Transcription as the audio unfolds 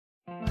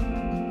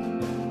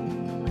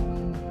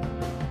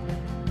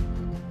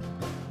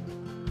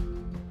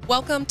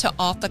Welcome to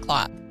Off the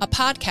Clock, a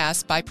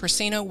podcast by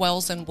Persino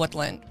Wells and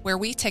Woodland, where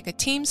we take a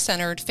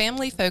team-centered,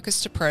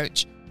 family-focused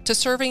approach to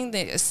serving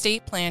the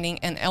estate planning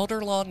and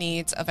elder law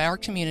needs of our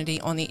community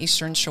on the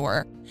Eastern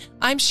Shore.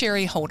 I'm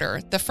Sherry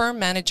Holder, the firm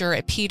manager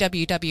at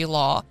PWW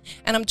Law,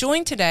 and I'm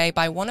joined today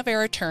by one of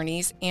our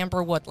attorneys,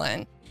 Amber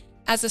Woodland.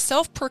 As a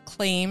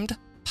self-proclaimed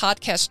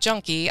podcast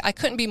junkie, I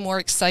couldn't be more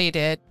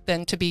excited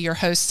than to be your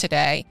host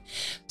today.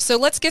 So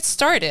let's get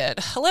started.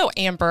 Hello,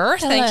 Amber.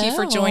 Hello. Thank you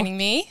for joining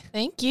me.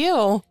 Thank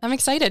you. I'm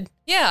excited.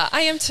 Yeah,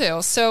 I am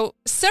too. So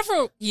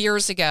several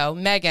years ago,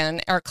 Megan,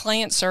 our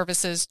client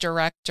services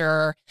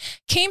director,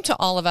 came to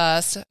all of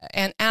us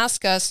and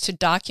asked us to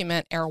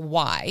document our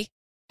why.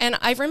 And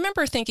I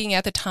remember thinking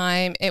at the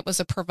time it was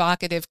a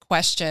provocative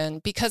question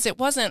because it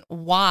wasn't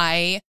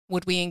why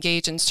would we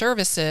engage in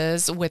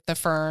services with the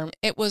firm.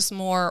 It was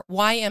more,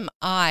 why am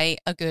I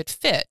a good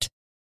fit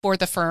for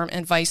the firm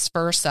and vice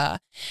versa?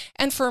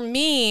 And for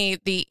me,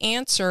 the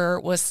answer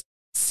was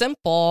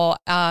simple.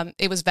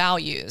 It was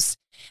values.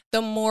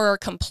 The more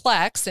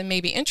complex and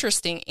maybe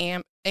interesting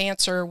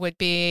answer would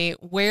be,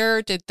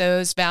 where did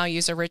those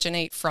values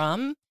originate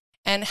from?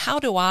 And how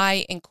do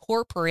I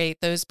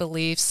incorporate those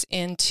beliefs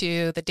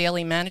into the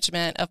daily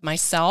management of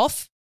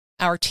myself,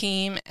 our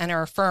team, and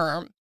our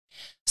firm?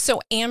 So,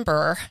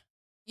 Amber,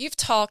 you've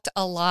talked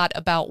a lot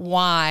about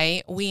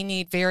why we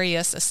need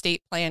various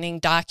estate planning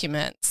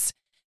documents.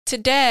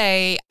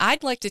 Today,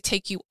 I'd like to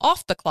take you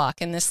off the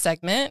clock in this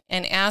segment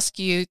and ask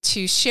you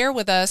to share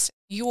with us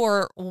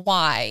your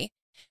why.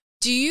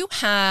 Do you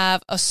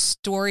have a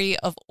story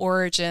of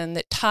origin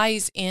that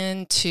ties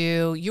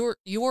into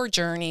your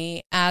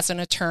journey as an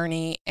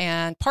attorney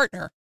and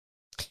partner?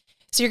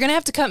 So you're going to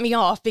have to cut me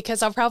off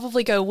because I'll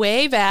probably go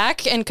way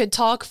back and could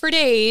talk for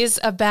days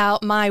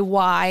about my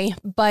why.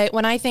 But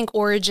when I think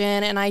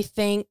origin and I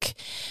think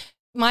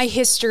my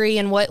history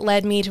and what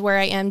led me to where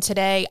I am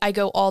today, I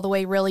go all the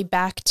way really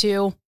back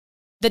to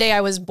the day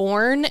I was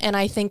born, and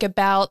I think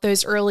about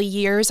those early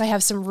years. I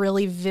have some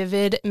really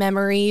vivid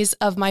memories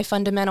of my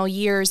fundamental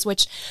years,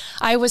 which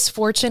I was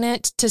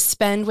fortunate to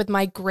spend with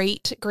my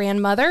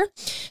great-grandmother.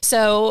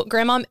 So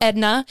Grandma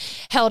Edna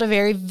held a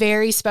very,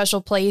 very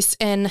special place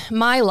in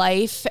my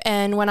life,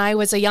 and when I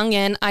was a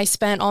youngin', I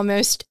spent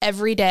almost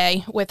every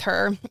day with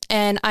her,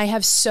 and I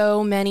have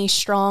so many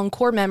strong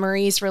core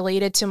memories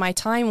related to my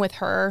time with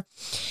her.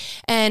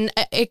 And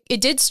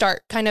it did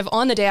start kind of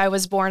on the day I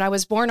was born. I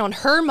was born on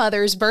her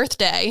mother's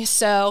birthday.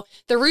 So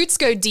the roots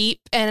go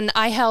deep, and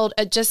I held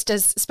just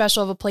as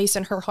special of a place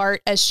in her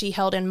heart as she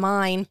held in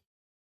mine.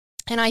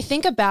 And I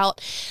think about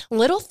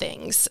little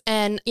things.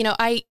 And, you know,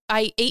 I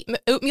ate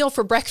oatmeal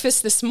for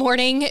breakfast this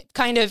morning,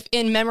 kind of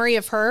in memory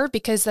of her,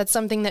 because that's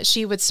something that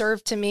she would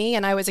serve to me.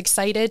 And I was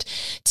excited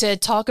to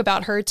talk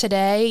about her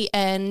today.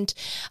 And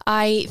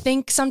I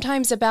think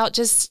sometimes about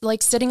just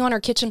like sitting on her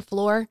kitchen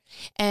floor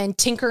and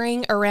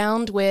tinkering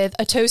around with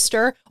a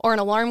toaster or an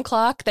alarm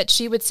clock that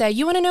she would say,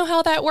 "You want to know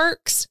how that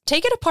works?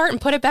 Take it apart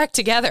and put it back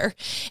together,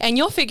 and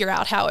you'll figure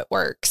out how it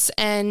works."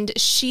 And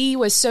she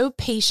was so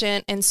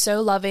patient and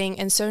so loving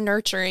and so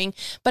nurturing,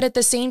 but at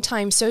the same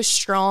time, so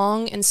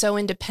strong and so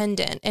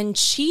independent. And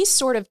she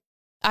sort of,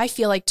 I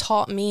feel like,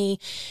 taught me,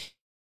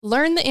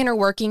 learn the inner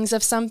workings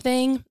of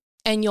something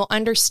and you'll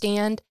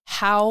understand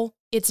how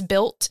it's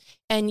built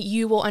and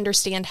you will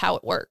understand how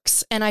it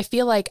works. And I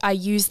feel like I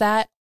use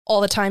that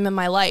all the time in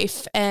my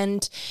life.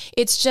 And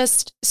it's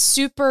just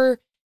super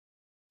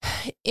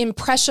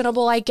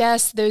impressionable, I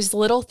guess, those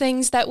little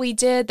things that we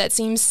did that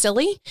seem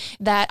silly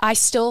that I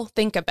still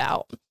think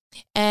about.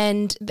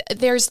 And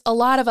there's a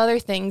lot of other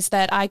things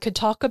that I could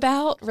talk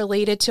about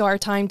related to our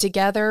time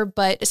together,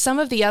 but some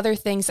of the other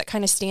things that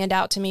kind of stand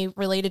out to me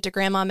related to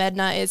Grandma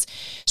Edna is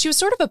she was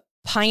sort of a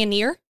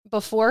pioneer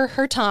before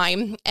her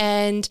time,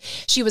 and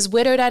she was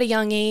widowed at a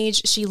young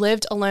age. She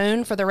lived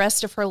alone for the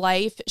rest of her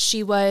life.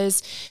 She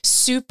was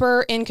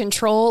super in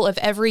control of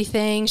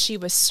everything. She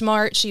was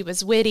smart. She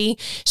was witty.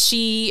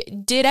 She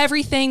did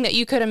everything that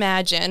you could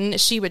imagine.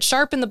 She would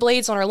sharpen the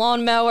blades on her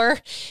lawnmower.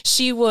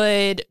 She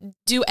would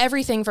do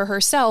everything for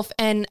herself.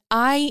 And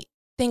I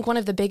think one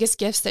of the biggest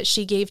gifts that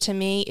she gave to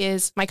me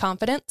is my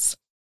confidence.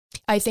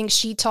 I think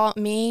she taught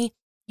me,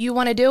 you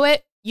want to do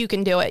it, you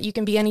can do it. You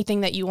can be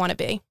anything that you want to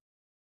be.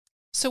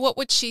 So what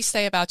would she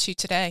say about you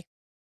today?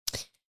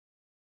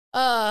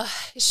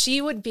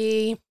 She would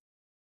be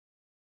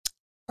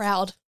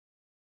proud.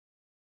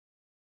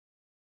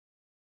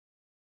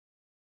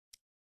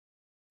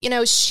 You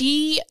know,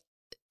 she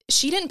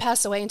didn't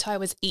pass away until I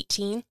was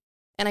 18.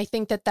 And I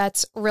think that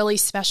that's really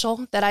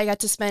special that I got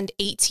to spend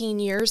 18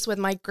 years with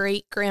my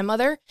great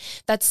grandmother.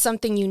 That's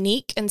something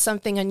unique and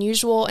something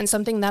unusual and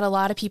something that a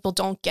lot of people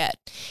don't get.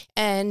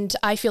 And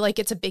I feel like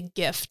it's a big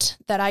gift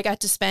that I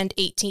got to spend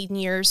 18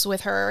 years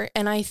with her.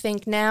 And I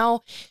think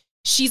now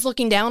she's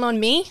looking down on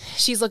me.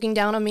 She's looking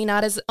down on me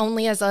not as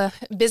only as a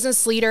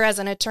business leader, as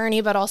an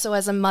attorney, but also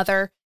as a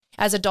mother,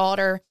 as a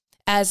daughter,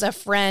 as a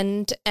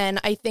friend. And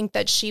I think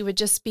that she would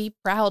just be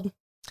proud.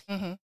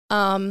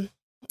 Mm-hmm.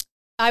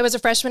 I was a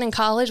freshman in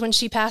college when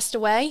she passed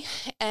away,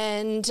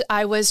 and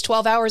I was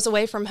 12 hours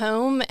away from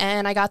home,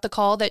 and I got the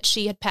call that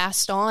she had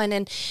passed on,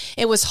 and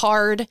it was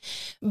hard,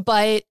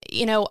 but,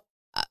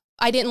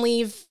 I didn't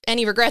leave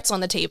any regrets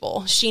on the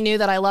table. She knew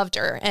that I loved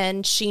her,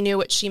 and she knew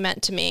what she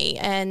meant to me.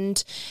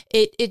 And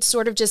it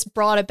sort of just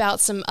brought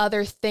about some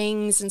other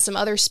things and some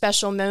other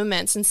special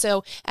moments. And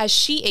so as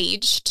she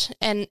aged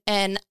and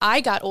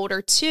I got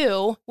older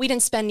too, we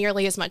didn't spend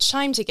nearly as much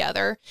time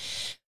together.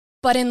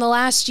 But in the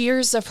last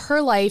years of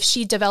her life,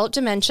 she developed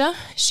dementia.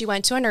 She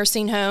went to a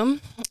nursing home,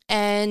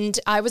 and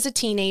I was a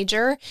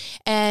teenager,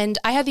 and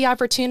I had the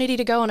opportunity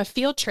to go on a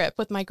field trip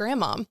with my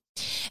grandma.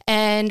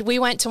 And we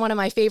went to one of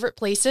my favorite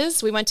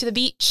places. We went to the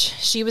beach.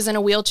 She was in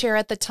a wheelchair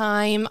at the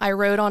time. I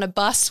rode on a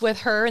bus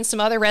with her and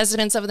some other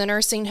residents of the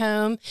nursing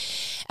home.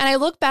 And I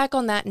look back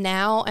on that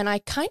now, and I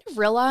kind of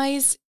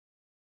realize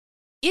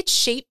it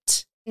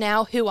shaped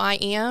now who I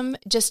am,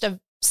 just a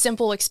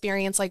simple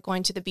experience like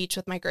going to the beach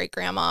with my great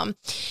grandma.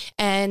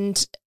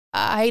 And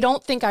I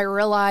don't think I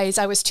realized,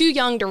 I was too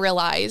young to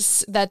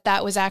realize that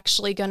that was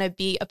actually going to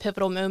be a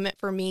pivotal moment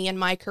for me in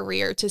my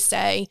career to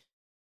say,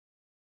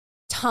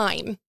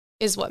 time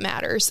is what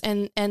matters.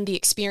 And the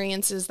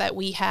experiences that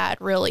we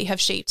had really have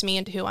shaped me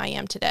into who I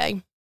am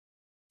today.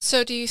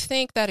 So do you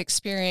think that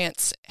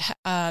experience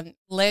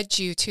led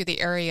you to the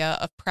area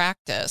of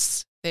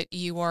practice that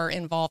you are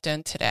involved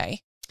in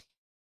today?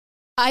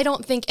 I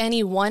don't think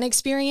any one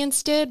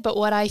experience did, but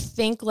what I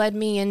think led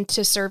me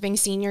into serving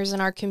seniors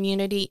in our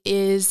community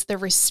is the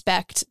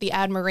respect, the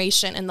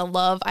admiration, and the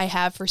love I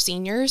have for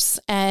seniors.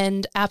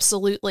 And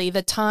absolutely,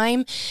 the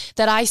time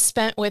that I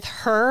spent with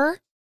her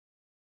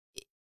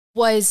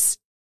was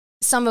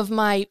some of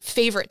my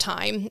favorite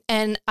time.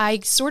 And I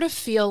sort of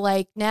feel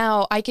like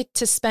now I get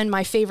to spend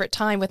my favorite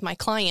time with my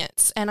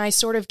clients, and I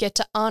sort of get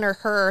to honor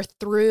her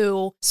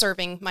through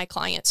serving my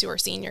clients who are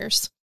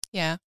seniors.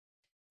 Yeah.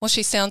 Well,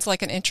 she sounds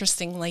like an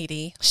interesting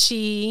lady.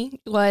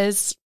 She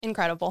was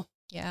incredible.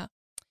 Yeah.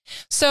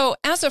 So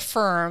as a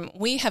firm,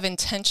 we have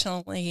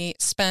intentionally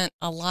spent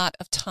a lot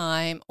of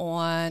time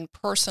on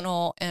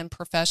personal and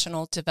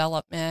professional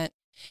development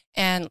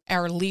and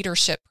our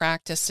leadership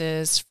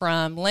practices,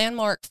 from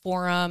Landmark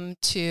Forum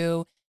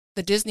to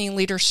the Disney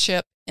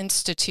Leadership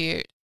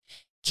Institute.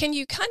 Can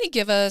you kind of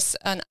give us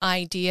an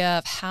idea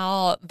of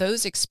how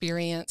those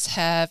experiences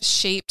have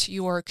shaped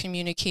your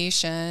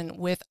communication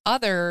with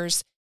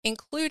others,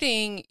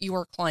 including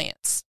your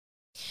clients?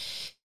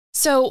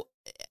 So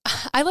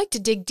I like to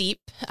dig deep.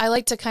 I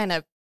like to kind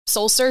of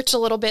soul search a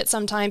little bit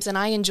sometimes, and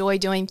I enjoy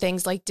doing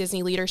things like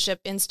Disney Leadership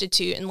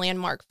Institute and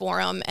Landmark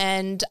Forum,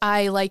 and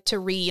I like to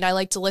read. I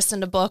like to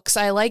listen to books.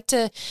 I like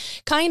to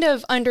kind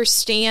of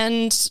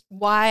understand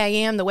why I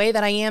am the way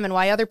that I am and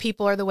why other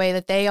people are the way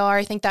that they are.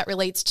 I think that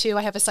relates to,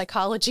 I have a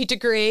psychology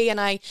degree, and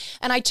I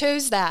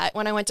chose that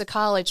when I went to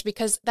college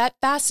because that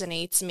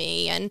fascinates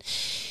me. And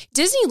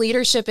Disney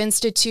Leadership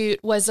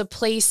Institute was a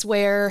place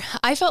where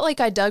I felt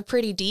like I dug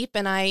pretty deep,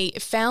 and I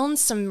found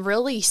some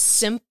really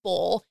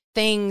simple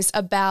things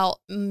about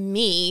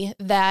me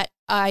that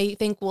I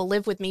think will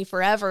live with me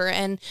forever.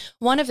 And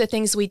one of the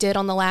things we did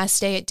on the last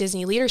day at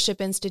Disney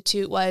Leadership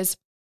Institute was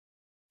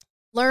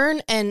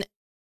learn and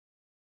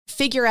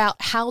figure out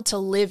how to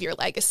live your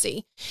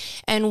legacy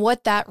and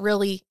what that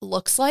really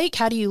looks like.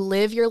 How do you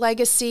live your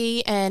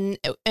legacy? And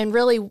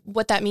really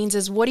what that means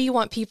is, what do you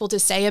want people to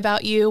say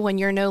about you when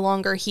you're no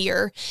longer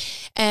here?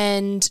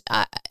 And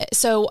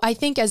so I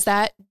think as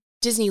that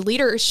Disney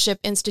Leadership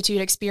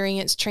Institute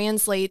experience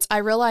translates, I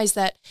realized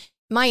that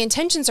my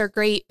intentions are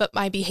great, but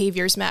my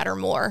behaviors matter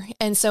more.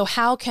 And so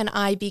how can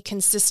I be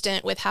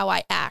consistent with how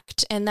I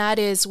act? And that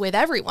is with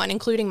everyone,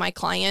 including my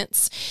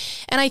clients.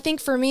 And I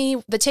think for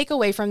me, the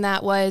takeaway from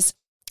that was,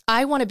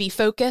 I want to be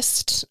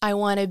focused. I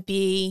want to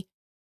be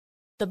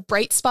the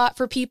bright spot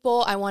for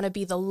people. I want to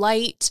be the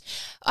light.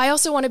 I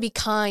also want to be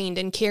kind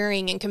and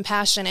caring and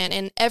compassionate.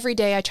 And every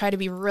day I try to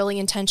be really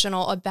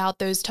intentional about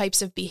those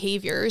types of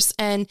behaviors.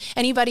 And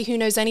anybody who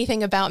knows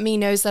anything about me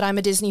knows that I'm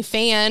a Disney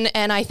fan.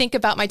 And I think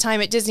about my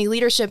time at Disney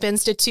Leadership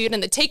Institute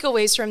and the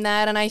takeaways from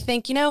that. And I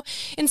think,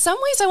 in some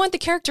ways I want the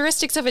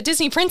characteristics of a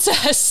Disney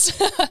princess,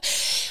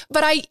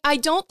 but I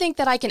don't think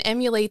that I can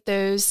emulate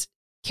those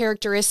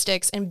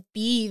characteristics and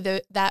be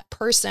that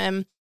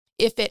person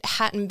if it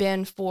hadn't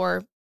been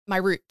for my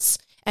roots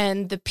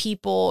and the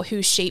people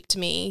who shaped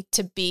me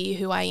to be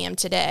who I am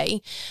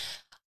today.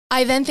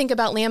 I then think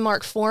about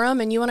Landmark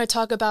Forum, and you want to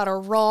talk about a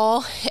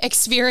raw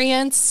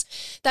experience.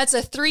 That's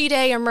a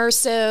 3-day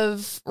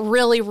immersive,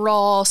 really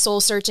raw,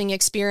 soul-searching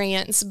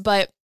experience.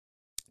 But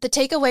the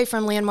takeaway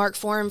from Landmark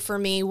Forum for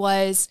me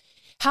was,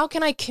 how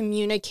can I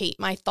communicate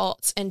my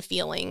thoughts and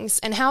feelings?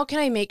 And how can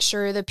I make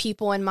sure the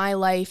people in my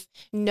life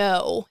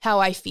know how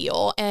I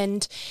feel?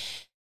 And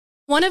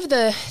one of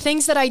the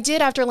things that I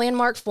did after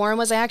Landmark Forum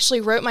was I actually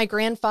wrote my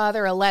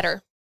grandfather a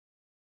letter.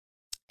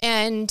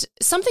 And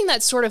something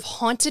that sort of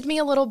haunted me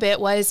a little bit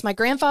was, my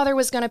grandfather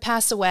was going to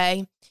pass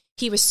away.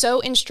 He was so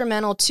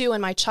instrumental too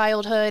in my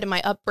childhood and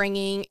my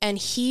upbringing, and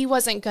he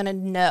wasn't going to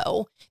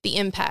know the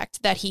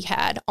impact that he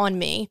had on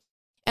me.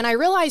 And I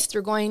realized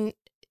through going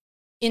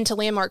into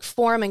Landmark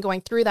Forum and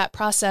going through that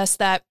process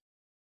that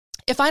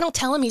if I don't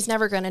tell him, he's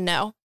never going to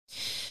know.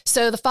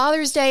 So the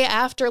Father's Day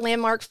after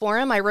Landmark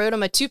Forum, I wrote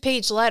him a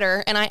 2-page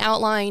letter and I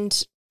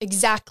outlined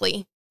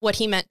exactly what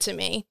he meant to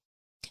me.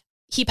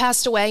 He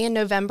passed away in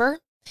November,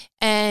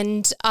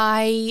 and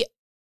I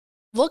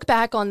look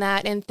back on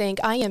that and think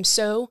I am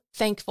so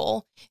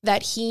thankful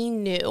that he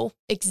knew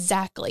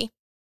exactly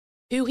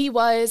who he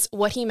was,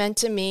 what he meant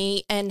to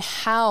me, and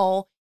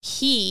how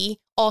he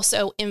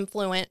also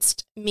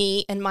influenced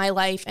me and my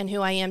life and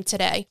who I am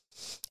today.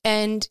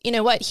 And you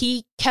know what?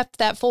 He kept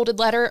that folded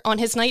letter on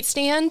his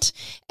nightstand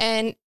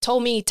and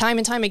told me time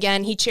and time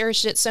again, he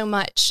cherished it so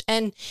much.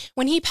 And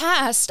when he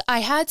passed, I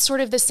had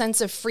sort of this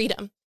sense of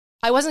freedom.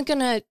 I wasn't going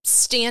to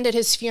stand at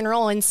his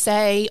funeral and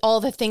say all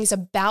the things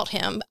about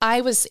him. I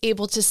was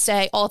able to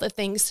say all the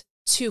things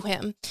to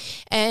him.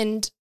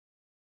 And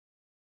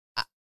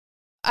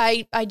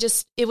I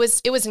just, it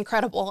was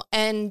incredible.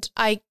 And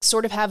I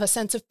sort of have a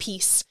sense of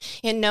peace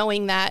in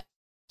knowing that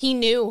he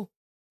knew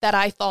that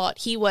I thought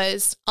he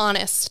was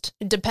honest,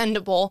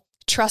 dependable,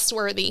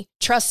 trustworthy,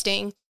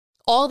 trusting,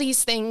 all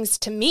these things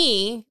to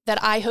me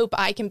that I hope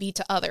I can be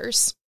to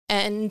others.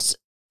 And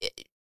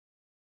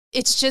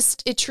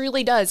it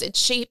truly does. It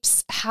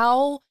shapes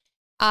how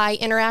I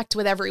interact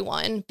with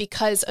everyone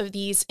because of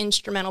these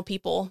instrumental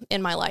people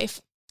in my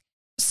life.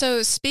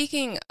 So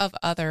speaking of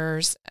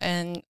others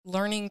and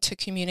learning to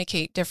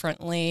communicate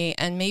differently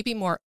and maybe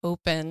more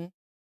openly,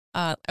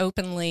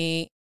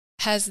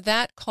 has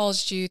that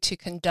caused you to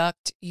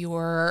conduct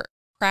your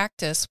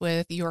practice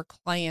with your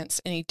clients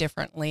any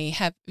differently?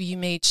 Have you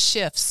made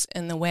shifts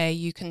in the way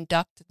you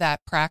conduct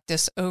that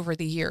practice over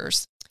the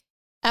years?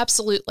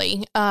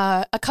 Absolutely.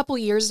 A couple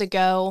years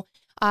ago,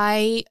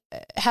 I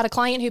had a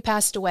client who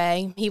passed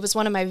away. He was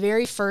one of my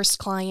very first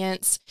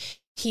clients.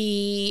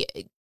 He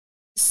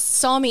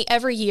saw me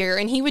every year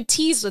and he would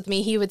tease with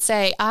me. He would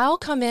say, I'll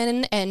come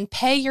in and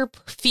pay your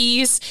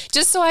fees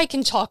just so I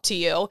can talk to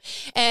you.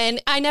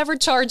 And I never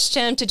charged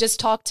him to just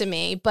talk to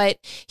me, but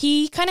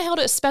he kind of held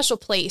a special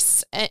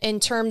place in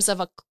terms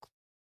of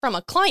from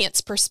a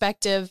client's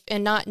perspective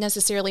and not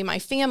necessarily my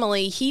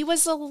family. He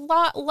was a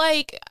lot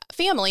like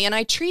family and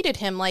I treated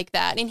him like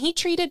that and he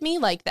treated me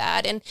like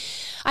that. And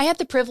I had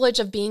the privilege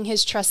of being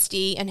his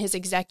trustee and his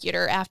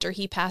executor after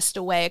he passed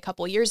away a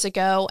couple years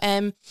ago.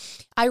 And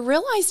I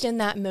realized in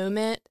that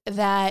moment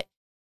that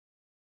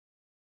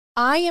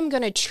I am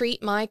going to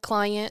treat my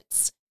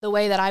clients the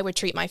way that I would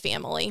treat my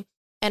family.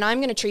 And I'm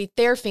going to treat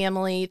their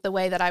family the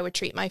way that I would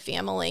treat my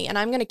family. And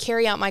I'm going to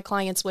carry out my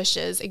clients'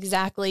 wishes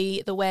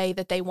exactly the way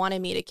that they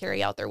wanted me to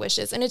carry out their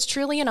wishes. And it's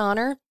truly an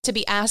honor to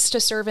be asked to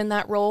serve in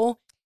that role.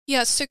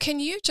 Yeah, so can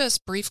you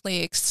just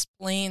briefly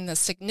explain the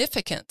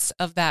significance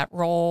of that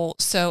role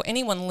so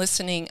anyone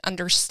listening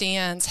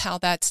understands how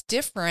that's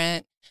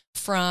different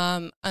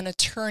from an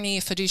attorney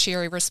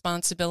fiduciary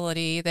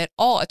responsibility that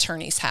all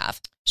attorneys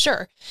have?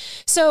 Sure.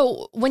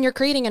 So when you're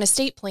creating an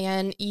estate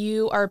plan,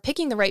 you are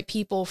picking the right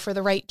people for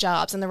the right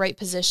jobs and the right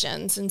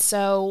positions. And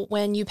so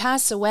when you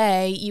pass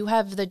away, you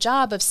have the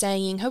job of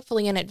saying,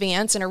 hopefully in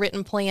advance in a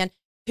written plan,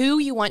 who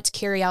you want to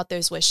carry out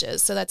those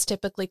wishes. So that's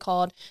typically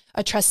called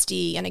a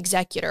trustee, an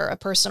executor, a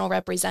personal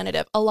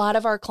representative. A lot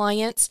of our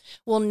clients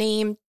will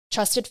name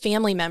trusted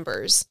family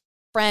members,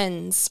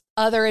 friends,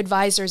 other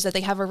advisors that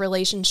they have a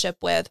relationship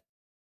with.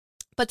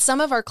 But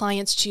some of our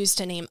clients choose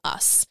to name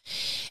us.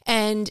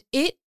 And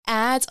it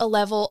adds a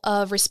level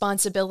of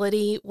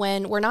responsibility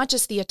when we're not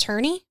just the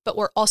attorney, but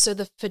we're also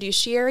the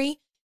fiduciary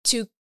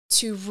to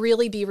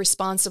really be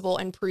responsible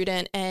and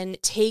prudent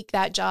and take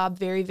that job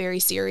very, very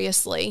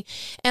seriously.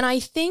 And I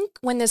think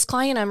when this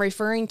client I'm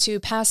referring to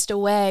passed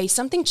away,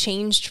 something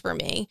changed for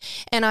me.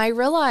 And I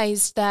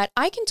realized that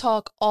I can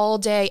talk all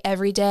day,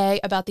 every day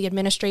about the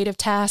administrative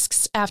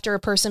tasks after a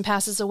person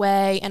passes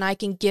away, and I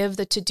can give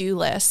the to-do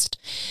list.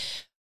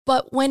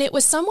 But when it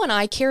was someone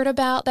I cared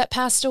about that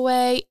passed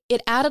away,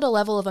 it added a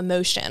level of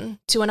emotion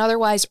to an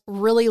otherwise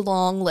really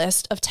long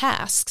list of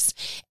tasks.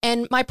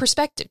 And my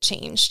perspective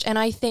changed. And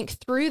I think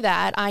through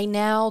that, I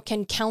now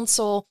can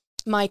counsel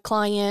my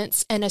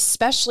clients, and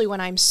especially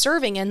when I'm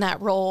serving in that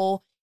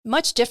role,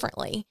 much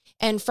differently.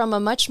 And from a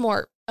much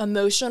more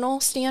emotional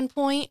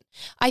standpoint,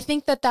 I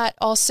think that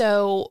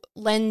also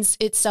lends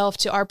itself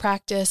to our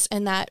practice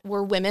and that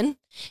we're women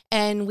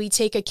and we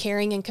take a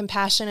caring and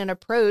compassionate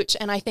approach.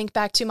 And I think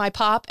back to my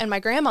pop and my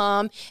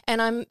grandmom, and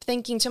I'm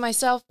thinking to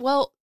myself,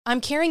 well,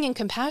 I'm caring and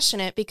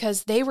compassionate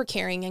because they were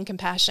caring and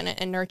compassionate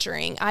and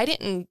nurturing. I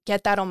didn't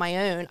get that on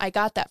my own. I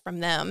got that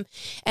from them.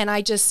 And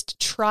I just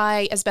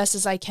try as best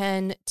as I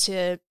can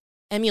to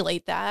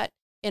emulate that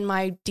in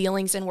my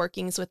dealings and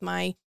workings with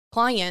my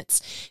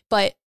clients.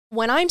 But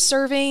when I'm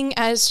serving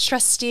as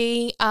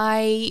trustee,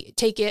 I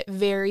take it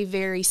very,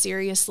 very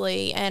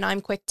seriously. And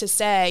I'm quick to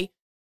say,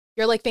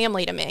 you're like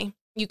family to me.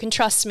 You can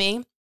trust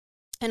me.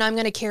 And I'm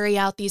going to carry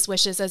out these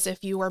wishes as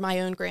if you were my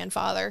own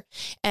grandfather.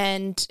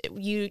 And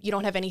you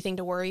don't have anything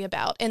to worry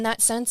about. And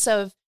that sense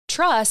of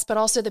trust, but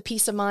also the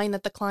peace of mind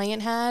that the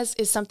client has,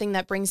 is something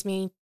that brings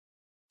me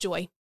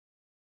joy.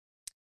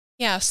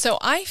 Yeah, so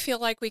I feel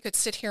like we could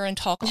sit here and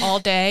talk all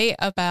day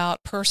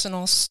about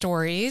personal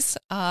stories,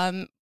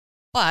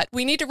 but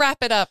we need to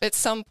wrap it up at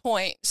some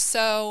point.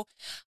 So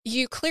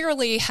you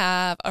clearly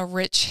have a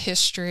rich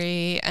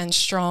history and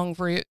strong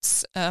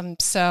roots.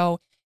 So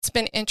it's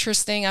been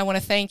interesting. I want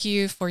to thank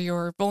you for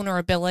your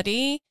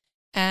vulnerability,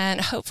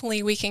 and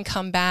hopefully we can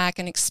come back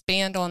and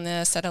expand on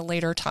this at a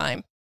later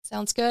time.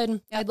 Sounds good.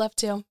 Yep. I'd love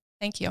to.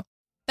 Thank you.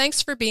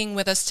 Thanks for being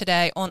with us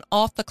today on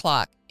Off the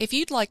Clock. If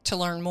you'd like to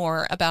learn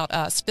more about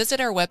us,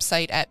 visit our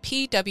website at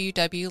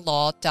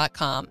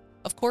pwwlaw.com.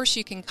 Of course,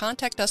 you can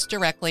contact us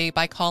directly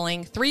by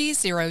calling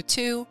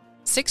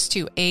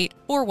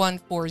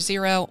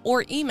 302-628-4140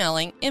 or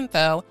emailing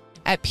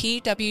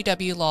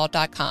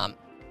info@pwwlaw.com.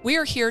 We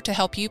are here to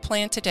help you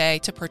plan today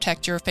to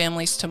protect your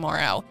families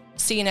tomorrow.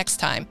 See you next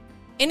time.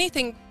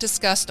 Anything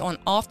discussed on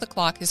Off the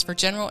Clock is for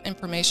general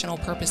informational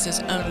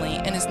purposes only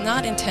and is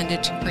not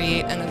intended to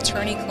create an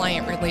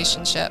attorney-client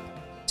relationship.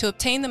 To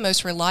obtain the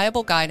most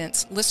reliable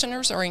guidance,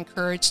 listeners are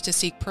encouraged to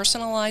seek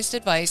personalized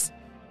advice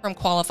from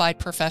qualified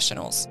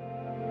professionals.